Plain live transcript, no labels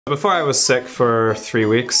Before I was sick for 3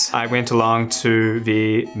 weeks, I went along to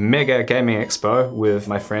the MEGA Gaming Expo with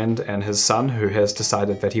my friend and his son, who has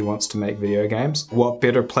decided that he wants to make video games. What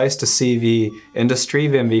better place to see the industry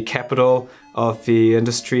than the capital of the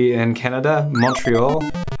industry in Canada, Montreal?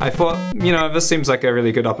 I thought, you know, this seems like a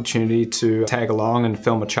really good opportunity to tag along and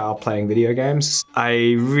film a child playing video games.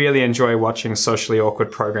 I really enjoy watching socially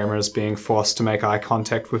awkward programmers being forced to make eye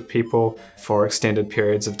contact with people for extended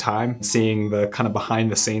periods of time, seeing the kind of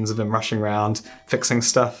behind the scenes of them rushing around, fixing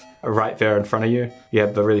stuff right there in front of you. You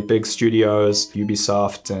have the really big studios,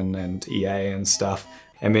 Ubisoft and EA and stuff.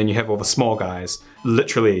 And then you have all the small guys.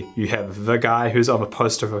 Literally, you have the guy who's on the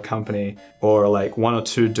poster of a company, or like 1 or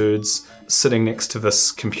 2 dudes sitting next to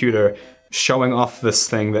this computer showing off this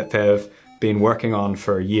thing that they've been working on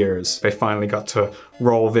for years. They finally got to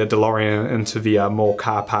roll their DeLorean into the mall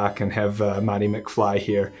car park and have Marty McFly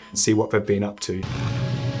here and see what they've been up to.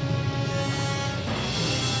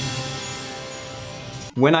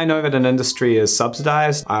 When I know that an industry is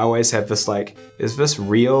subsidized, I always have this like, is this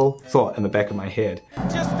real thought in the back of my head.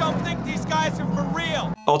 Just don't think these guys are for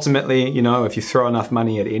real. Ultimately, you know, if you throw enough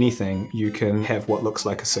money at anything, you can have what looks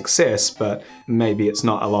like a success, but maybe it's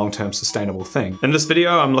not a long-term sustainable thing. In this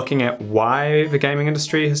video, I'm looking at why the gaming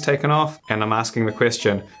industry has taken off, and I'm asking the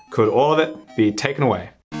question, could all of it be taken away?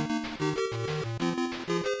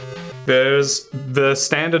 There's the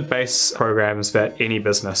standard base programs that any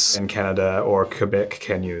business in Canada or Quebec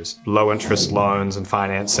can use. Low interest loans and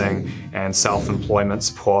financing and self-employment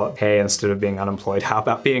support. Hey, instead of being unemployed, how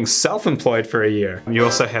about being self-employed for a year? You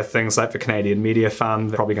also have things like the Canadian Media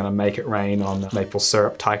Fund, probably gonna make it rain on the maple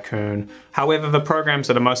syrup tycoon. However, the programs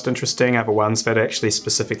that are most interesting are the ones that actually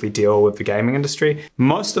specifically deal with the gaming industry.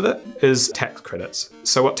 Most of it is tax credits.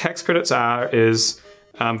 So what tax credits are is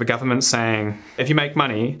the government saying, if you make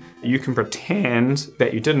money, you can pretend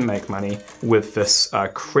that you didn't make money with this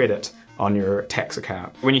credit on your tax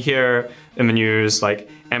account. When you hear in the news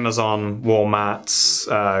like Amazon, Walmart's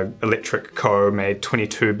Electric Co. made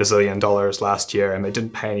 $22 bazillion last year and they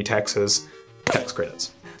didn't pay any taxes, tax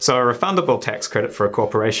credits. So a refundable tax credit for a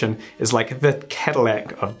corporation is like the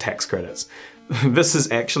Cadillac of tax credits. This is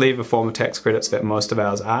actually the form of tax credits that most of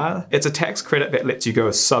ours are. It's a tax credit that lets you go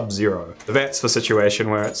sub-zero. That's the situation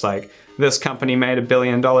where it's like, this company made $1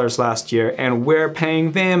 billion last year and we're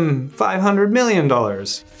paying them $500 million.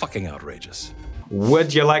 Fucking outrageous.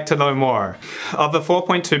 Would you like to know more? Of the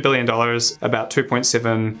 $4.2 billion, about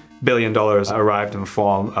 $2.7 billion arrived in the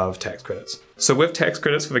form of tax credits. So with tax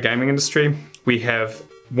credits for the gaming industry, we have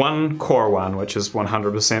one core one, which is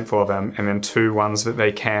 100% for them, and then 2 ones that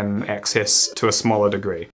they can access to a smaller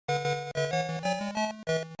degree.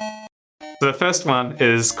 So the first one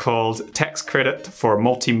is called Tax Credit for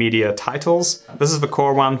Multimedia Titles. This is the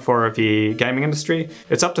core one for the gaming industry.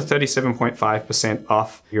 It's up to 37.5%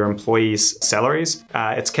 off your employees' salaries.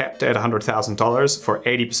 It's capped at $100,000 for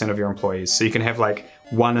 80% of your employees. So you can have like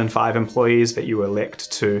 1 in 5 employees that you elect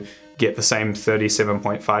to get the same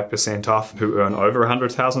 37.5% off who earn over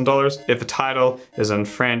 $100,000. If the title is in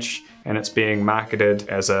French and it's being marketed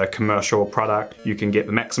as a commercial product, you can get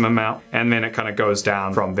the maximum amount, and then it kind of goes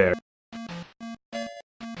down from there.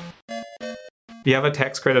 The other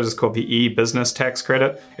tax credit is called the e-business tax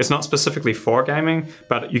credit. It's not specifically for gaming,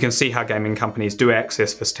 but you can see how gaming companies do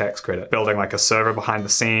access this tax credit. Building like a server behind the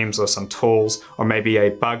scenes or some tools, or maybe a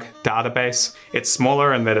bug database. It's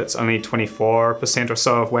smaller in that it's only 24% or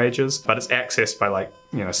so of wages, but it's accessed by like,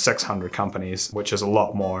 600 companies, which is a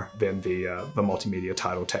lot more than the multimedia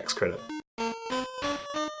title tax credit.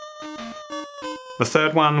 The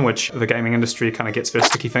third one, which the gaming industry kind of gets their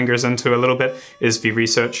sticky fingers into a little bit, is the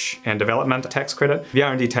research and development tax credit. The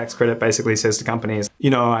R&D tax credit basically says to companies,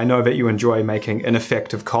 I know that you enjoy making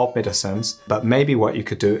ineffective cold medicines, but maybe what you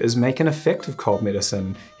could do is make an effective cold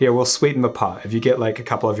medicine. Here, we'll sweeten the pot. If you get like a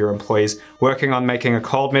couple of your employees working on making a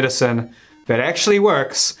cold medicine that actually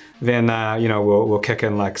works, then we'll kick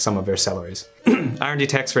in like some of their salaries. R&D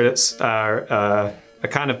tax credits are a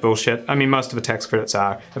kind of bullshit. I mean, most of the tax credits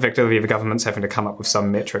are. Effectively, the government's having to come up with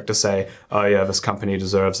some metric to say, oh yeah, this company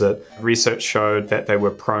deserves it. Research showed that they were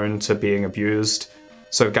prone to being abused.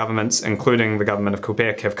 So governments, including the government of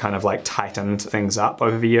Quebec, have kind of like tightened things up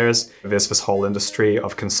over the years. There's this whole industry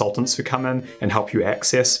of consultants who come in and help you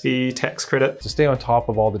access the tax credit. To stay on top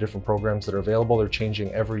of all the different programs that are available, they're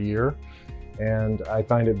changing every year. And I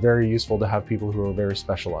find it very useful to have people who are very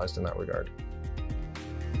specialized in that regard.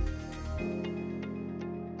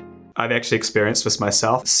 I've actually experienced this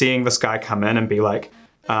myself, seeing this guy come in and be like,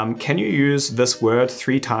 can you use this word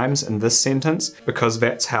 3 times in this sentence? Because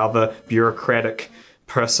that's how the bureaucratic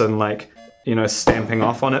person stamping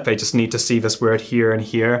off on it, they just need to see this word here and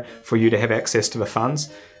here for you to have access to the funds.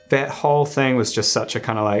 That whole thing was just such a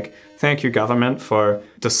kind of like, thank you government for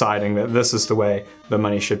deciding that this is the way the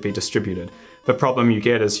money should be distributed. The problem you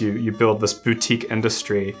get is you build this boutique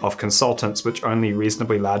industry of consultants which only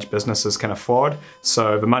reasonably large businesses can afford.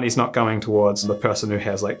 So the money's not going towards the person who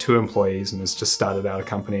has like 2 employees and has just started out a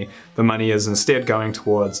company. The money is instead going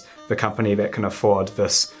towards the company that can afford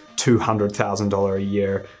this $200,000 a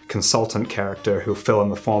year consultant character who'll fill in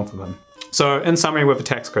the form for them. So in summary with the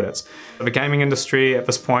tax credits, the gaming industry at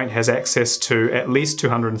this point has access to at least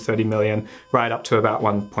 230 million, right up to about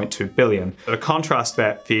 1.2 billion. To contrast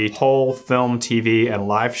that, the whole film, TV and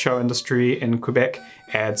live show industry in Quebec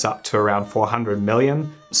adds up to around 400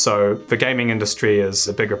 million. So the gaming industry is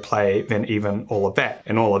a bigger play than even all of that.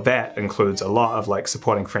 And all of that includes a lot of like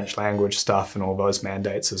supporting French language stuff and all those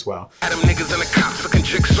mandates as well. Them niggas and the cops looking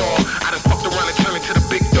jigsaw. I done fucked around and turned into the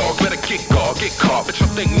big dog. Better get caught, but you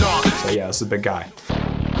think not. So yeah, this is a big guy.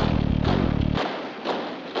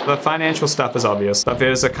 The financial stuff is obvious, but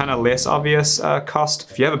there's a kind of less obvious cost.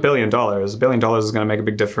 If you have $1 billion, $1 billion is going to make a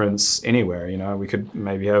big difference anywhere. You know, we could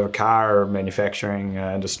maybe have a car manufacturing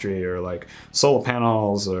industry, or like solar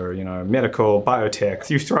panels, or you know, medical, biotech.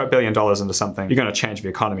 If you throw $1 billion into something, you're going to change the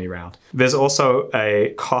economy around. There's also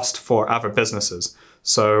a cost for other businesses.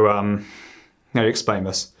 So how do you explain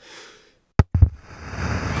this?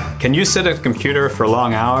 Can you sit at a computer for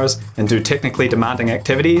long hours and do technically demanding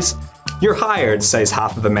activities? You're hired, says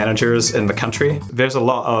half of the managers in the country. There's a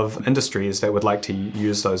lot of industries that would like to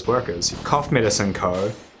use those workers. Cough Medicine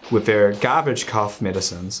Co., with their garbage cough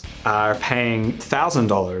medicines, are paying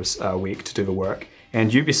 $1,000 a week to do the work,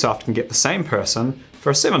 and Ubisoft can get the same person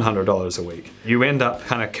for $700 a week. You end up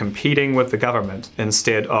kind of competing with the government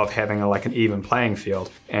instead of having like an even playing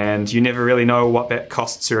field, and you never really know what that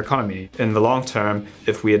costs your economy. In the long term,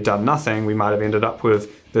 if we had done nothing, we might have ended up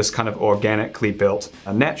with this kind of organically built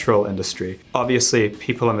natural industry. Obviously,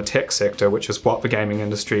 people in the tech sector, which is what the gaming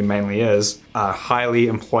industry mainly is, are highly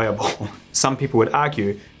employable. Some people would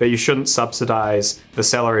argue that you shouldn't subsidize the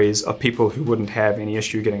salaries of people who wouldn't have any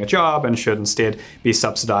issue getting a job, and should instead be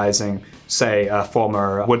subsidizing, say, a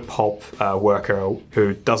former wood pulp worker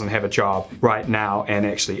who doesn't have a job right now and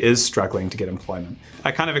actually is struggling to get employment.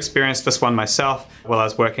 I kind of experienced this one myself while I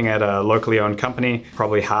was working at a locally owned company.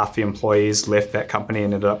 Probably half the employees left that company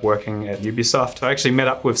and ended up working at Ubisoft. I actually met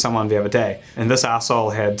up with someone the other day, and this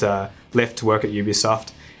arsehole had left to work at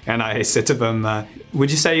Ubisoft. And I said to them, would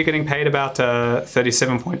you say you're getting paid about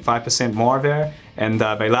 37.5% more there? And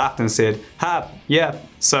they laughed and said, yeah.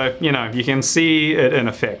 So, you know, you can see it in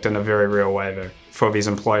effect in a very real way there for these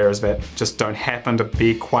employers that just don't happen to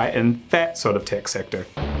be quite in that sort of tech sector.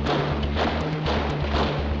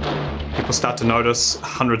 People start to notice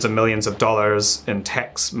hundreds of millions of dollars in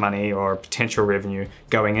tax money or potential revenue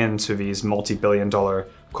going into these multi-billion-dollar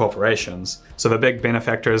corporations. So the big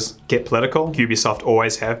benefactors get political. Ubisoft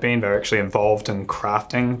always have been. They're actually involved in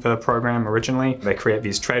crafting the program originally. They create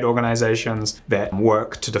these trade organizations that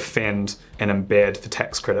work to defend and embed the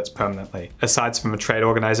tax credits permanently. Aside from the trade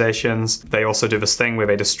organizations, they also do this thing where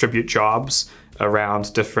they distribute jobs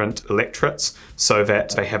around different electorates so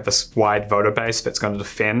that they have this wide voter base that's going to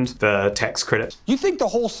defend the tax credit. You think the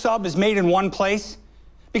whole sub is made in one place?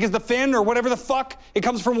 Because the fin, or whatever the fuck, it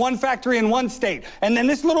comes from one factory in one state. And then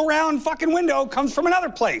this little round fucking window comes from another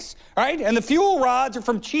place, right? And the fuel rods are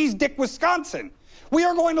from Cheese Dick, Wisconsin. We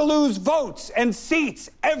are going to lose votes and seats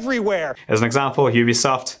everywhere. As an example,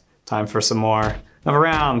 Ubisoft. Time for some more. Another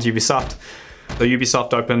round, Ubisoft. So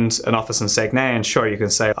Ubisoft opened an office in Saguenay, and sure, you can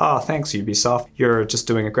say, oh, thanks Ubisoft, you're just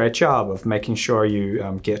doing a great job of making sure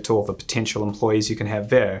you get all the potential employees you can have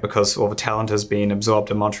there because all the talent has been absorbed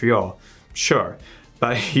in Montreal. Sure.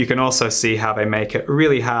 But you can also see how they make it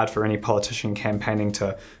really hard for any politician campaigning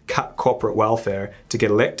to cut corporate welfare to get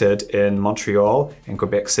elected in Montreal and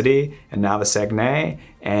Quebec City and now the Saguenay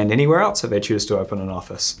and anywhere else that they choose to open an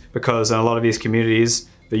office. Because in a lot of these communities,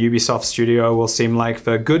 the Ubisoft studio will seem like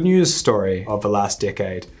the good news story of the last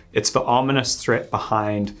decade. It's the ominous threat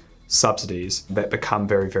behind subsidies that become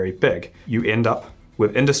very, very big. You end up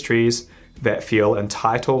with industries that feel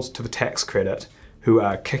entitled to the tax credit, who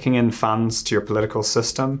are kicking in funds to your political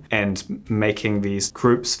system and making these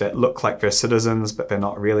groups that look like they're citizens, but they're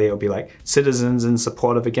not really. It'll be like citizens in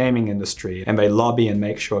support of the gaming industry, and they lobby and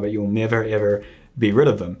make sure that you'll never ever be rid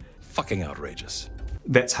of them. Fucking outrageous.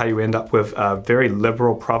 That's how you end up with a very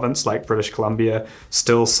liberal province like British Columbia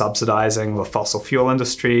still subsidizing the fossil fuel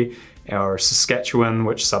industry, or Saskatchewan,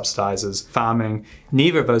 which subsidizes farming.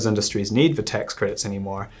 Neither of those industries need the tax credits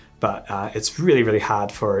anymore, but it's really, really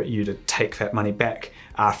hard for you to take that money back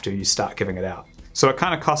after you start giving it out. So it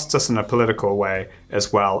kind of costs us in a political way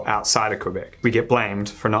as well outside of Quebec. We get blamed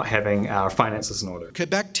for not having our finances in order.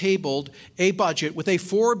 Quebec tabled a budget with a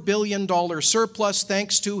 $4 billion surplus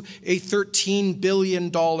thanks to a $13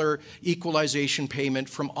 billion equalization payment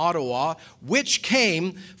from Ottawa, which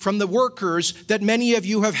came from the workers that many of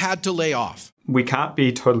you have had to lay off. We can't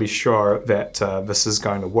be totally sure that this is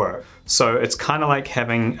going to work. So it's kind of like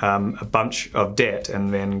having a bunch of debt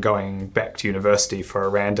and then going back to university for a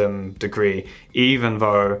random degree, even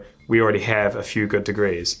though we already have a few good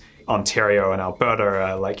degrees. Ontario and Alberta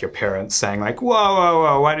are like your parents saying like, whoa, whoa,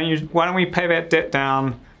 whoa, why don't we pay that debt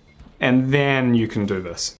down and then you can do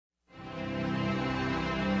this.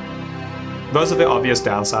 Those are the obvious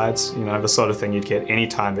downsides, you know, the sort of thing you'd get any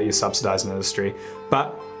time that you subsidize an industry. But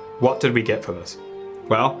what did we get for this?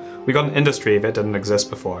 Well, we got an industry that didn't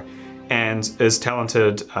exist before. And as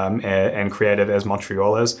talented and creative as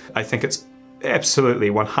Montreal is, I think it's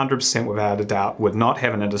absolutely 100% without a doubt would not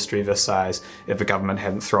have an industry this size if the government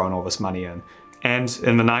hadn't thrown all this money in. And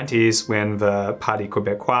in the 90s, when the Parti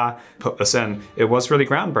Québécois put this in, it was really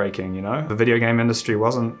groundbreaking, you know? The video game industry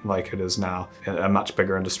wasn't like it is now, a much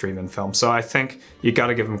bigger industry than film. So I think you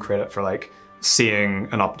gotta give them credit for like seeing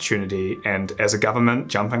an opportunity, and as a government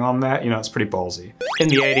jumping on that, you know, it's pretty ballsy. In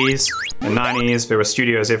the 80s and 90s, there were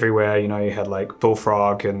studios everywhere. You know, you had like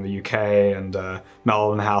Bullfrog in the UK and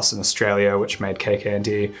Melon House in Australia, which made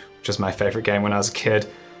KKND, which was my favorite game when I was a kid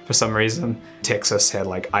for some reason. Texas had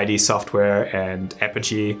like ID Software and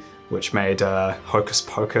Apogee, which made Hocus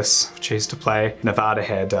Pocus, which I used to play. Nevada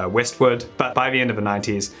had Westwood, but by the end of the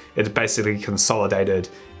 90s, it basically consolidated,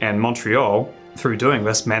 and Montreal, through doing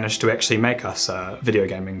this, managed to actually make us a video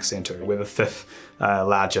gaming center. We're the 5th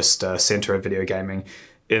largest center of video gaming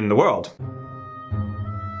in the world.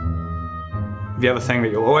 The other thing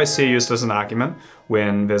that you'll always see used as an argument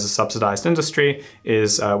when there's a subsidized industry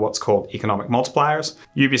is what's called economic multipliers.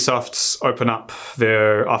 Ubisofts open up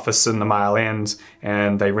their office in the Mile End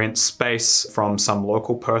and they rent space from some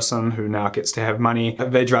local person who now gets to have money.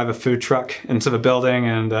 They drive a food truck into the building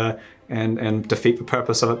and defeat the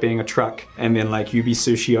purpose of it being a truck. And then like Ubi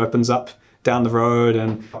Sushi opens up down the road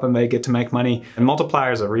and they get to make money. And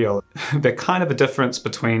multipliers are real. They're kind of a difference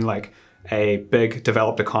between like a big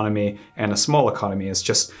developed economy and a small economy. Is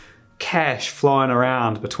just cash flowing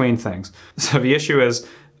around between things. So the issue is,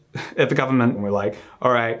 if the government were like,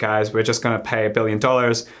 all right guys, we're just gonna pay $1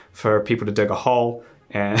 billion for people to dig a hole,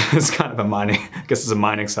 and it's kind of a mining, I guess it's a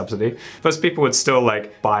mining subsidy. Those people would still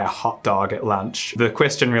like buy a hot dog at lunch. The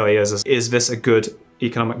question really is this a good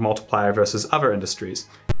economic multiplier versus other industries?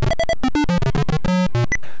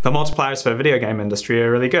 The multipliers for the video game industry are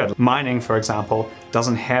really good. Mining, for example,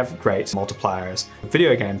 doesn't have great multipliers.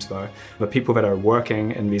 Video games though, the people that are working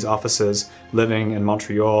in these offices, living in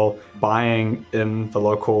Montreal, buying in the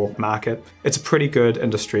local market, it's a pretty good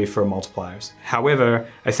industry for multipliers. However,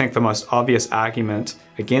 I think the most obvious argument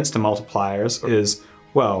against the multipliers is,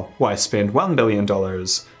 well, why spend $1 billion?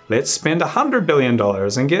 Let's spend $100 billion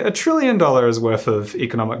and get $1 trillion worth of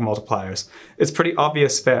economic multipliers. It's pretty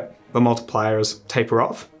obvious that the multipliers taper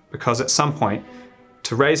off, because at some point,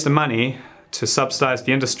 to raise the money to subsidize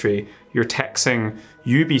the industry, you're taxing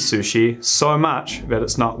Ubi Sushi so much that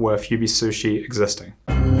it's not worth Ubi Sushi existing.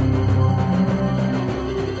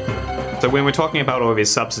 So when we're talking about all these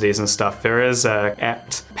subsidies and stuff, there is an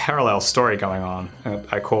apt parallel story going on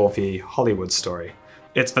I call the Hollywood story.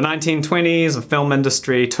 It's the 1920s, the film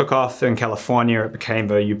industry took off in California. It became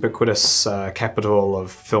the ubiquitous capital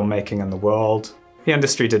of filmmaking in the world. The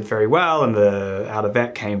industry did very well, and out of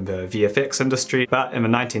that came the VFX industry. But in the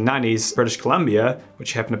 1990s, British Columbia,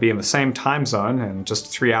 which happened to be in the same time zone and just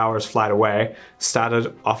 3 hours flight away,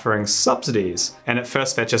 started offering subsidies. And at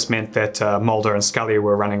first that just meant that Mulder and Scully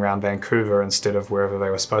were running around Vancouver instead of wherever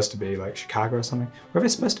they were supposed to be, like Chicago or something. Where are they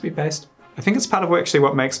supposed to be based? I think it's part of actually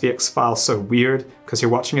what makes the X-Files so weird, because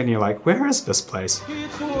you're watching it and you're like, where is this place?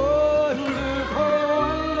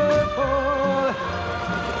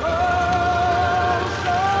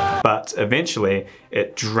 But eventually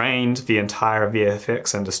it drained the entire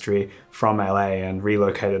VFX industry from LA and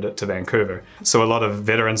relocated it to Vancouver. So a lot of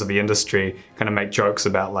veterans of the industry kind of make jokes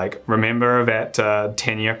about like, remember that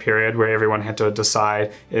 10-year period where everyone had to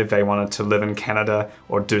decide if they wanted to live in Canada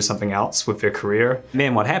or do something else with their career? And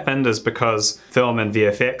then what happened is, because film and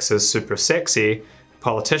VFX is super sexy,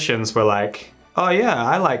 politicians were like, oh yeah,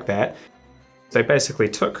 I like that. They basically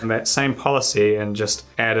took that same policy and just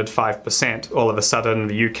added 5%. All of a sudden,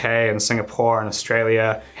 the UK and Singapore and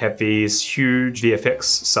Australia have these huge VFX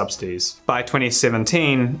subsidies. By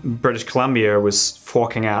 2017, British Columbia was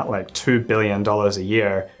forking out like $2 billion a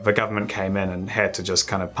year. The government came in and had to just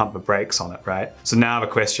kind of pump the brakes on it, right? So now the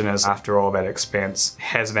question is, after all that expense,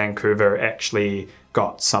 has Vancouver actually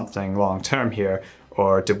got something long-term here?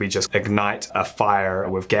 Or did we just ignite a fire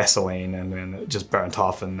with gasoline and then it just burnt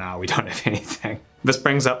off and now we don't have anything? This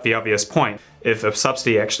brings up the obvious point. If a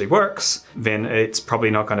subsidy actually works, then it's probably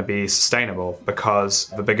not going to be sustainable, because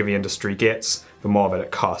the bigger the industry gets, the more that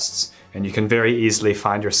it costs. And you can very easily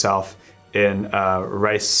find yourself in a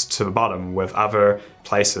race to the bottom with other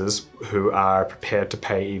places who are prepared to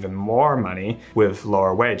pay even more money with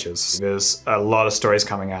lower wages. There's a lot of stories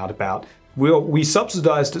coming out about, we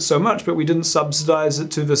subsidized it so much, but we didn't subsidize it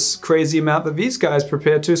to this crazy amount that these guys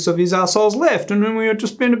prepared to, so these assholes left, and then we had to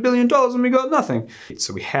spend $1 billion and we got nothing.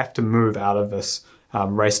 So we have to move out of this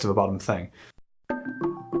race to the bottom thing.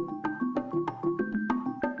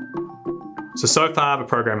 So far the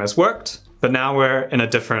program has worked, but now we're in a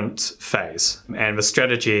different phase and the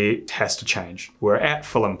strategy has to change. We're at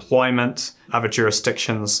full employment, other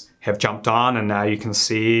jurisdictions have jumped on, and now you can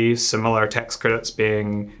see similar tax credits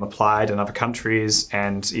being applied in other countries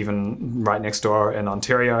and even right next door in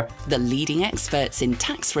Ontario. The leading experts in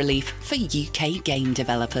tax relief for UK game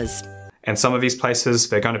developers. And some of these places,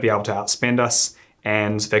 they're going to be able to outspend us,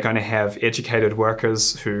 and they're going to have educated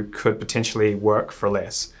workers who could potentially work for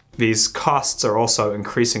less. These costs are also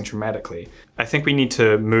increasing dramatically. I think we need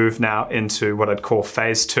to move now into what I'd call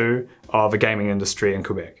phase 2 of the gaming industry in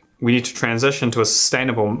Quebec. We need to transition to a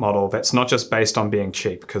sustainable model that's not just based on being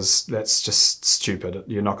cheap, because that's just stupid.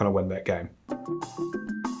 You're not going to win that game.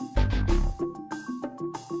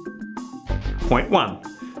 Point 1.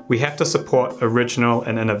 We have to support original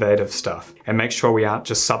and innovative stuff and make sure we aren't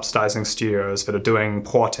just subsidizing studios that are doing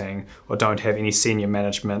porting or don't have any senior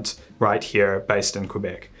management right here based in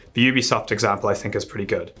Quebec. The Ubisoft example I think is pretty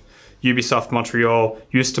good. Ubisoft Montreal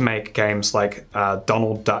used to make games like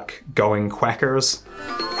Donald Duck Going Quackers.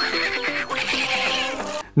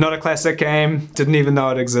 Not a classic game, didn't even know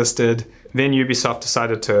it existed. Then Ubisoft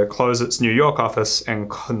decided to close its New York office and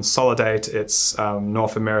consolidate its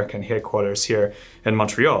North American headquarters here in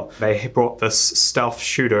Montreal. They brought this stealth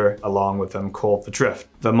shooter along with them called The Drift.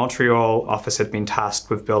 The Montreal office had been tasked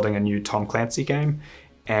with building a new Tom Clancy game,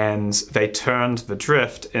 and they turned The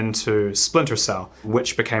Drift into Splinter Cell,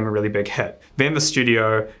 which became a really big hit. Then the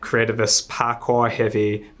studio created this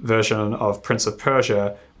parkour-heavy version of Prince of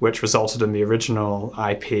Persia, which resulted in the original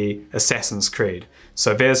IP Assassin's Creed.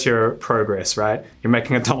 So there's your progress, right? You're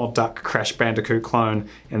making a Donald Duck Crash Bandicoot clone,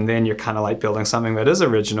 and then you're kind of like building something that is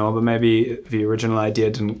original, but maybe the original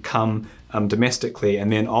idea didn't come domestically,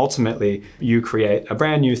 and then ultimately you create a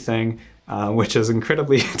brand new thing, which is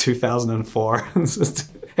incredibly 2004.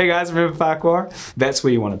 Hey guys, remember parkour? That's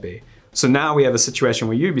where you want to be. So now we have a situation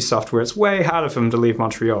with Ubisoft where it's way harder for them to leave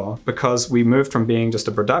Montreal, because we moved from being just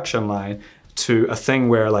a production line to a thing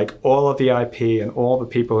where like all of the IP and all the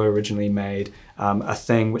people who originally made a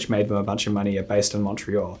thing which made them a bunch of money are based in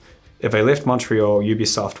Montreal. If they left Montreal,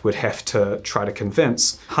 Ubisoft would have to try to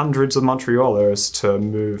convince hundreds of Montrealers to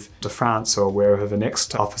move to France or wherever the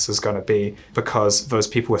next office is going to be, because those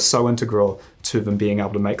people were so integral to them being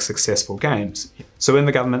able to make successful games. So in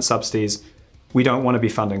the government subsidies, we don't want to be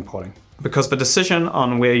funding porting, because the decision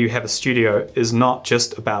on where you have a studio is not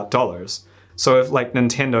just about dollars. So if like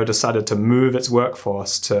Nintendo decided to move its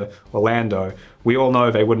workforce to Orlando, we all know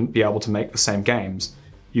they wouldn't be able to make the same games.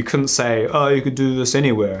 You couldn't say, oh, you could do this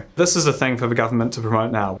anywhere. This is a thing for the government to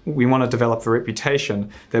promote now. We want to develop the reputation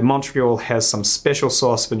that Montreal has some special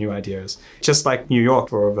sauce for new ideas. Just like New York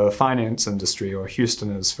for the finance industry or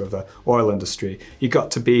Houston is for the oil industry. You got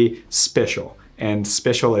to be special, and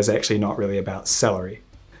special is actually not really about salary.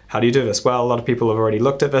 How do you do this? Well, a lot of people have already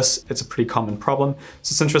looked at this. It's a pretty common problem.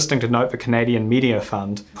 So it's interesting to note the Canadian Media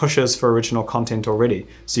Fund pushes for original content already.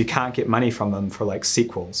 So you can't get money from them for like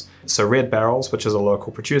sequels. So Red Barrels, which is a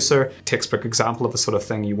local producer, textbook example of the sort of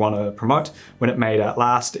thing you want to promote, when it made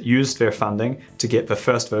Outlast, it used their funding to get the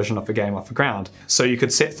first version of the game off the ground. So you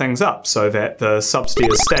could set things up so that the subsidy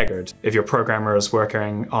is staggered. If your programmer is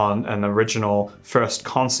working on an original first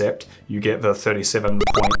concept, you get the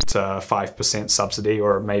 37.5% subsidy,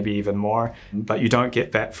 or maybe even more, but you don't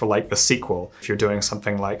get that for like the sequel. If you're doing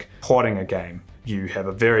something like porting a game, you have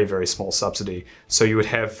a very, very small subsidy. So you would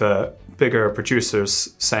have bigger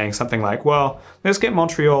producers saying something like, well, let's get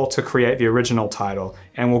Montreal to create the original title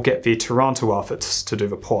and we'll get the Toronto office to do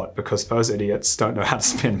the port, because those idiots don't know how to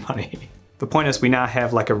spend money. The point is we now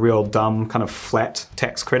have like a real dumb kind of flat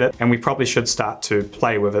tax credit, and we probably should start to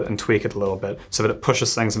play with it and tweak it a little bit so that it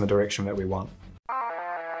pushes things in the direction that we want.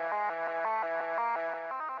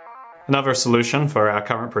 Another solution for our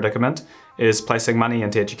current predicament is placing money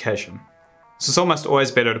into education. So it's almost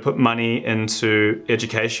always better to put money into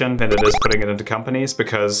education than it is putting it into companies,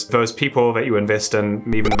 because those people that you invest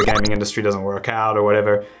in, even if the gaming industry doesn't work out or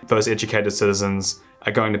whatever, those educated citizens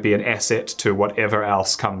are going to be an asset to whatever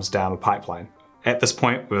else comes down the pipeline. At this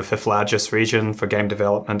point, we're the 5th largest region for game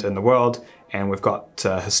development in the world, and we've got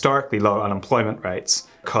historically low unemployment rates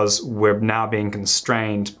because we're now being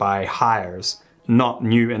constrained by hires, not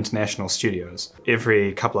new international studios.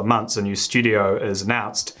 Every couple of months a new studio is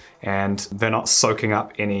announced and they're not soaking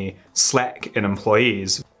up any slack in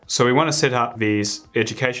employees. So we want to set up these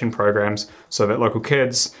education programs so that local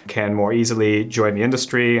kids can more easily join the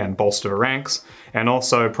industry and bolster the ranks, and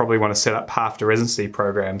also probably want to set up path to residency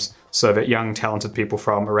programs so that young talented people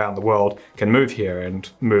from around the world can move here and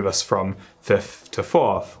move us from 5th to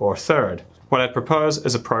 4th or 3rd. What I'd propose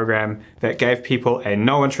is a program that gave people a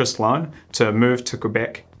no-interest loan to move to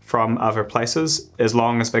Quebec from other places, as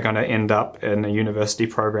long as they're going to end up in a university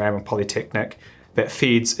program or polytechnic that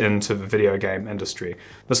feeds into the video game industry.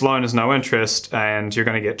 This loan is no interest and you're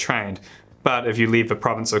going to get trained. But if you leave the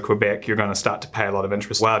province of Quebec, you're going to start to pay a lot of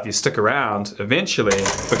interest. Well, if you stick around, eventually,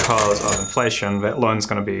 because of inflation, that loan's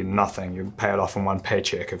going to be nothing. You pay it off in one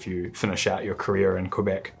paycheck if you finish out your career in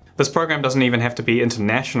Quebec. This program doesn't even have to be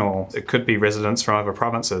international. It could be residents from other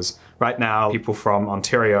provinces. Right now, people from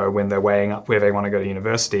Ontario, when they're weighing up where they want to go to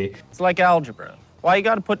university, it's like algebra. Why you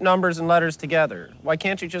gotta put numbers and letters together? Why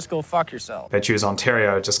can't you just go fuck yourself? They choose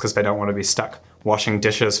Ontario just because they don't want to be stuck washing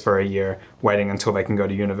dishes for a year, waiting until they can go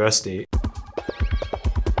to university.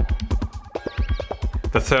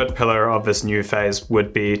 The third pillar of this new phase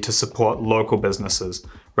would be to support local businesses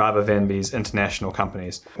rather than these international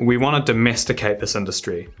companies. We want to domesticate this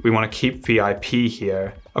industry. We want to keep the IP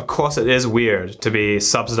here. Of course, it is weird to be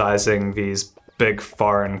subsidizing these big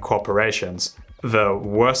foreign corporations. The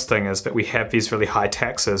worst thing is that we have these really high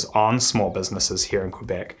taxes on small businesses here in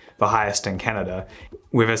Quebec, the highest in Canada.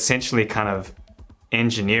 We've essentially kind of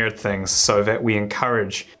engineered things so that we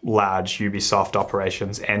encourage large Ubisoft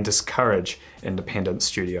operations and discourage independent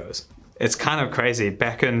studios. It's kind of crazy.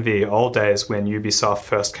 Back in the old days when Ubisoft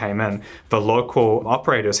first came in, the local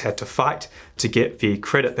operators had to fight to get the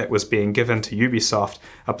credit that was being given to Ubisoft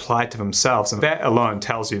applied to themselves. And that alone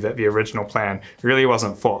tells you that the original plan really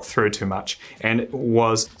wasn't thought through too much, and it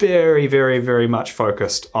was very, very, very much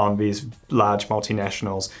focused on these large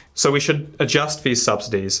multinationals. So we should adjust these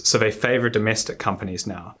subsidies so they favor domestic companies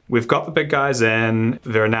now. We've got the big guys in.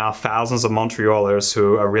 There are now thousands of Montrealers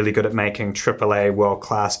who are really good at making AAA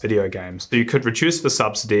world-class video games. So you could reduce the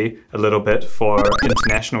subsidy a little bit for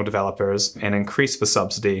international developers and increase the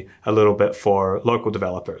subsidy a little bit for local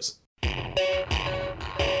developers.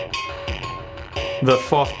 The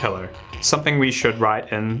fourth pillar, something we should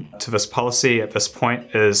write into this policy at this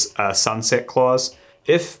point, is a sunset clause.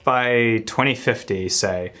 If by 2050,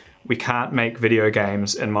 say, we can't make video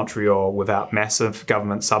games in Montreal without massive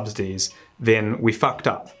government subsidies, then we fucked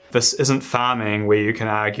up. This isn't farming where you can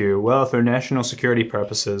argue, well, for national security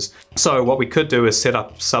purposes. So what we could do is set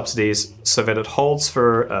up subsidies so that it holds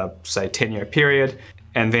for a, say, 10-year period,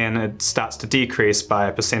 and then it starts to decrease by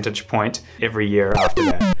a percentage point every year after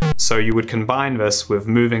that. So you would combine this with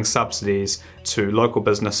moving subsidies to local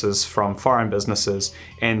businesses from foreign businesses,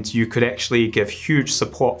 and you could actually give huge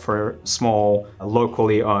support for small,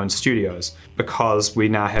 locally owned studios, because we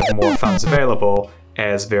now have more funds available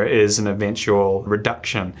as there is an eventual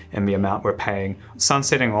reduction in the amount we're paying.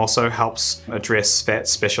 Sunsetting also helps address that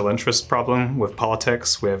special interest problem with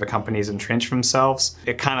politics where the companies entrench themselves.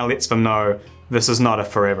 It kind of lets them know this is not a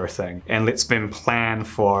forever thing, and lets them plan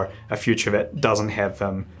for a future that doesn't have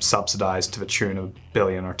them subsidized to the tune of $1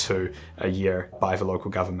 billion or $2 billion a year by the local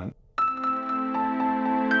government.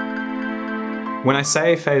 When I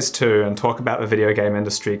say phase 2 and talk about the video game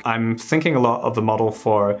industry, I'm thinking a lot of the model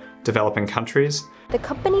for developing countries. The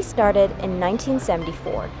company started in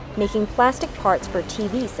 1974, making plastic parts for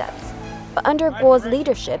TV sets, but under Guo's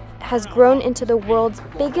leadership, has grown into the world's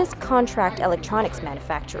biggest contract electronics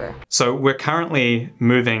manufacturer. So we're currently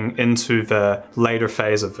moving into the later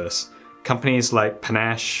phase of this. Companies like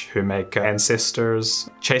Panache, who make Ancestors,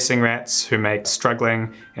 Chasing Rats, who make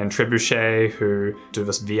Struggling, and Trebuchet, who do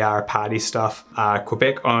this VR party stuff, are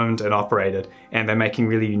Quebec owned and operated, and they're making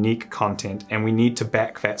really unique content, and we need to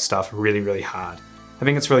back that stuff really, really hard. I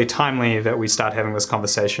think it's really timely that we start having this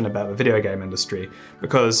conversation about the video game industry,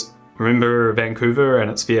 because remember Vancouver and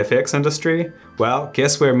its VFX industry? Well,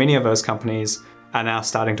 guess where many of those companies are now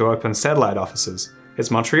starting to open satellite offices.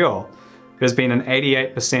 It's Montreal. There's been an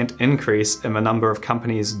 88% increase in the number of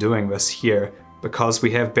companies doing this here because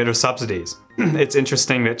we have better subsidies. It's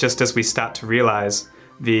interesting that just as we start to realize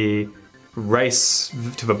the race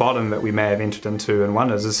to the bottom that we may have entered into in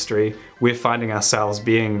one industry, we're finding ourselves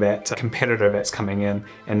being that competitor that's coming in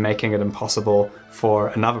and making it impossible for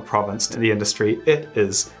another province to the industry it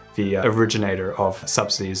is the originator of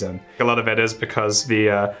subsidies in. A lot of it is because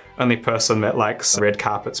the only person that likes red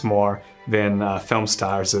carpets more than film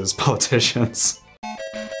stars is politicians.